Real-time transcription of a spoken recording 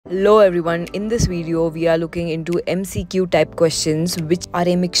Hello everyone, in this video we are looking into MCQ type questions which are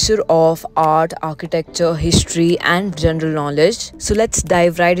a mixture of art, architecture, history and general knowledge. So let's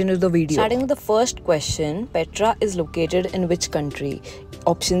dive right into the video. Starting with the first question, Petra is located in which country?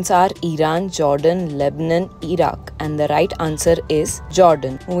 Options are Iran, Jordan, Lebanon, Iraq, and the right answer is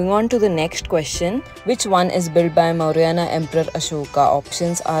Jordan. Moving on to the next question, which one is built by Maurya Emperor Ashoka?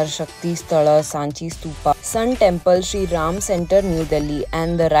 Options are Shakti Sthala, Sanchi Stupa, Sun Temple, Sri Ram Center, New Delhi,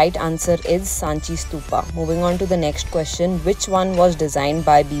 and the right answer is Sanchi Stupa. Moving on to the next question, which one was designed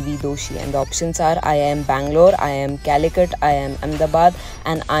by B.V. Doshi? And the options are IIM Bangalore, IIM Calicut, IIM Ahmedabad,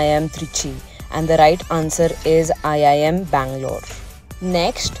 and IIM Trichy. And the right answer is IIM Bangalore.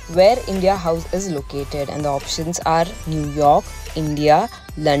 Next, where India House is located, and the options are New York, India,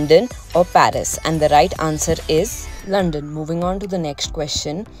 London or Paris, and the right answer is London. Moving on to the next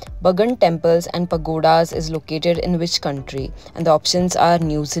question, Bhagan temples and pagodas is located in which country? And the options are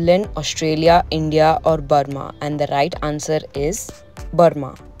New Zealand, Australia, India or Burma, and the right answer is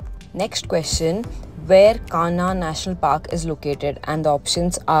Burma. Next question, where Kanha National Park is located? And the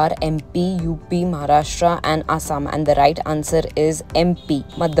options are MP, UP, Maharashtra and Assam, and the right answer is MP,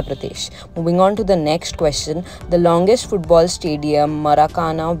 Madhya Pradesh. Moving on to the next question, the longest football stadium,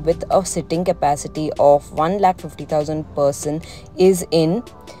 Maracana, with a sitting capacity of 150,000 persons is in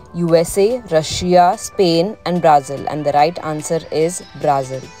USA, Russia, Spain and Brazil, and the right answer is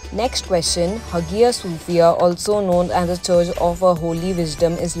Brazil. Next question, Hagia Sophia, also known as the Church of a Holy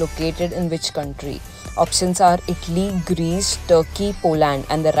Wisdom, is located in which country? Options are Italy, Greece, Turkey, Poland,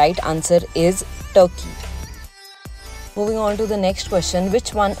 and the right answer is Turkey. Moving on to the next question,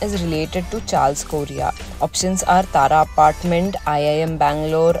 which one is related to Charles Correa? Options are Tara Apartment, IIM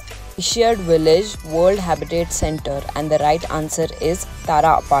Bangalore, Shared Village, World Habitat Center, and the right answer is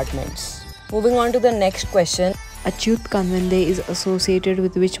Tara Apartments. Moving on to the next question, Achyut Kanvande is associated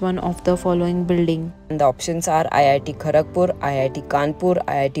with which one of the following building? And the options are IIT Kharagpur, IIT Kanpur,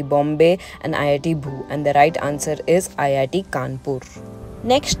 IIT Bombay and IIT Bhu, and the right answer is IIT Kanpur.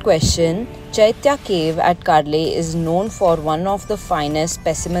 Next question, Chaitya Cave at Karle is known for one of the finest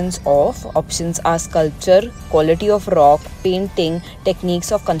specimens of, options are sculpture, quality of rock, painting,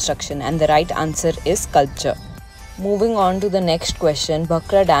 techniques of construction, and the right answer is sculpture. Moving on to the next question,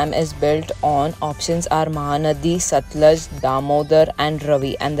 Bhakra Dam is built on, options are Mahanadi, Satluj, Damodar and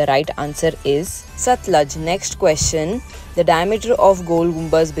Ravi, and the right answer is Satluj. Next question, the diameter of Gol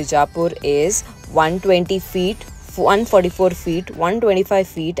Gumbaz Bijapur is 120 feet, 144 feet, 125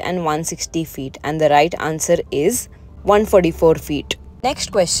 feet and 160 feet, and the right answer is 144 feet.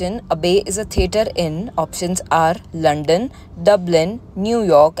 Next question, a bay is a theatre in, options are London, Dublin, New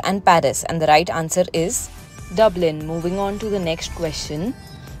York and Paris, and the right answer is Dublin. Moving on to the next question,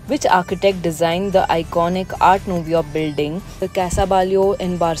 which architect designed the iconic Art Nouveau building, the Casa Batlló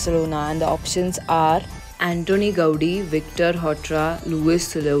in Barcelona? And the options are Antoni Gaudí, Victor Horta, Louis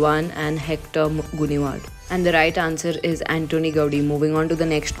Sullivan and Hector Gunivard. And the right answer is Antoni Gaudí. Moving on to the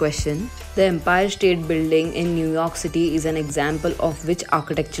next question, the Empire State Building in New York City is an example of which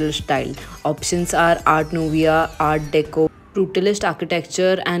architectural style? Options are Art Nouveau, Art Deco, Brutalist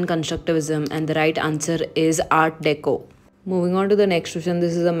architecture and constructivism, and the right answer is Art Deco. Moving on to the next question,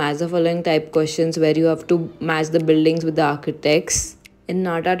 this is a match the following type questions where you have to match the buildings with the architects. In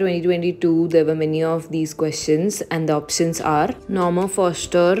NATA 2022, there were many of these questions, and the options are Norma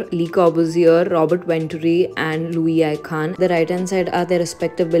Foster, Le Corbusier, Robert Venturi and Louis Icahn. The right hand side are their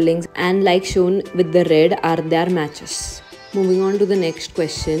respective buildings, and like shown with the red are their matches. Moving on to the next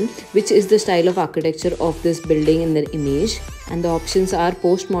question, which is the style of architecture of this building in the image? And the options are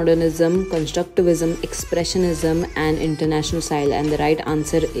postmodernism, constructivism, expressionism and international style, and the right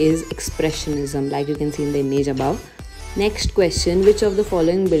answer is expressionism, like you can see in the image above. Next question, which of the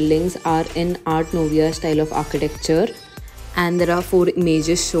following buildings are in Art Nouveau style of architecture? And there are 4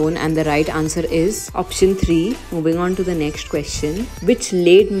 images shown, and the right answer is option 3. Moving on to the next question, which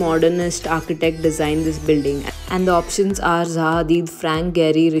late modernist architect designed this building? And the options are Zaha Hadid, Frank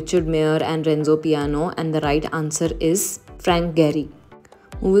Gehry, Richard Mayer and Renzo Piano, and the right answer is Frank Gehry.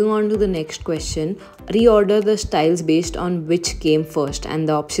 Moving on to the next question, reorder the styles based on which came first? And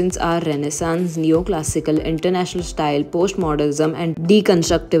the options are Renaissance, Neoclassical, International Style, Postmodernism and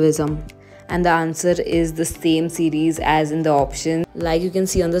Deconstructivism. And the answer is the same series as in the option. Like you can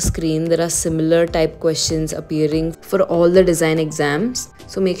see on the screen, there are similar type questions appearing for all the design exams,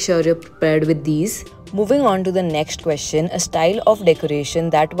 so make sure you're prepared with these. Moving on to the next question, a style of decoration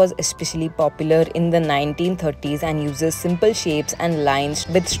that was especially popular in the 1930s and uses simple shapes and lines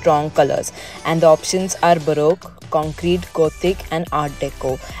with strong colors. And the options are Baroque, Concrete, Gothic and Art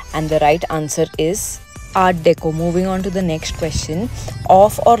Deco. And the right answer is Art Deco. Moving on to the next question.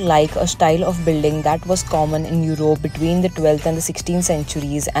 Of or like a style of building that was common in Europe between the 12th and the 16th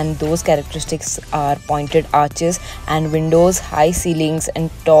centuries, and those characteristics are pointed arches and windows, high ceilings and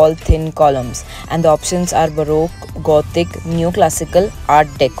tall thin columns. And the options are Baroque, Gothic, Neoclassical, Art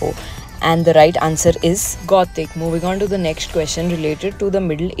Deco. And the right answer is Gothic. Moving on to the next question related to the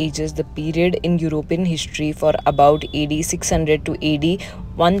Middle Ages, the period in European history for about AD 600 to AD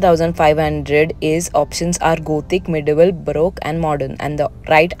 1500 is options are Gothic, Medieval, Baroque and Modern, and the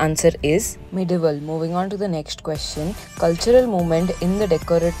right answer is Medieval. Moving on to the next question. Cultural movement in the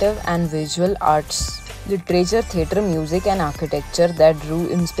decorative and visual arts, literature, theatre, music and architecture that drew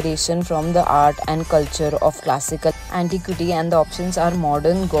inspiration from the art and culture of classical antiquity, and the options are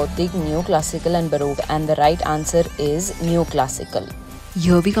Modern, Gothic, Neoclassical and Baroque, and the right answer is Neoclassical.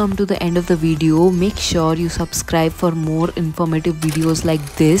 Here we come to the end of the video. Make sure you subscribe for more informative videos like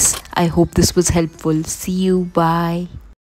this. I hope this was helpful. See you. Bye.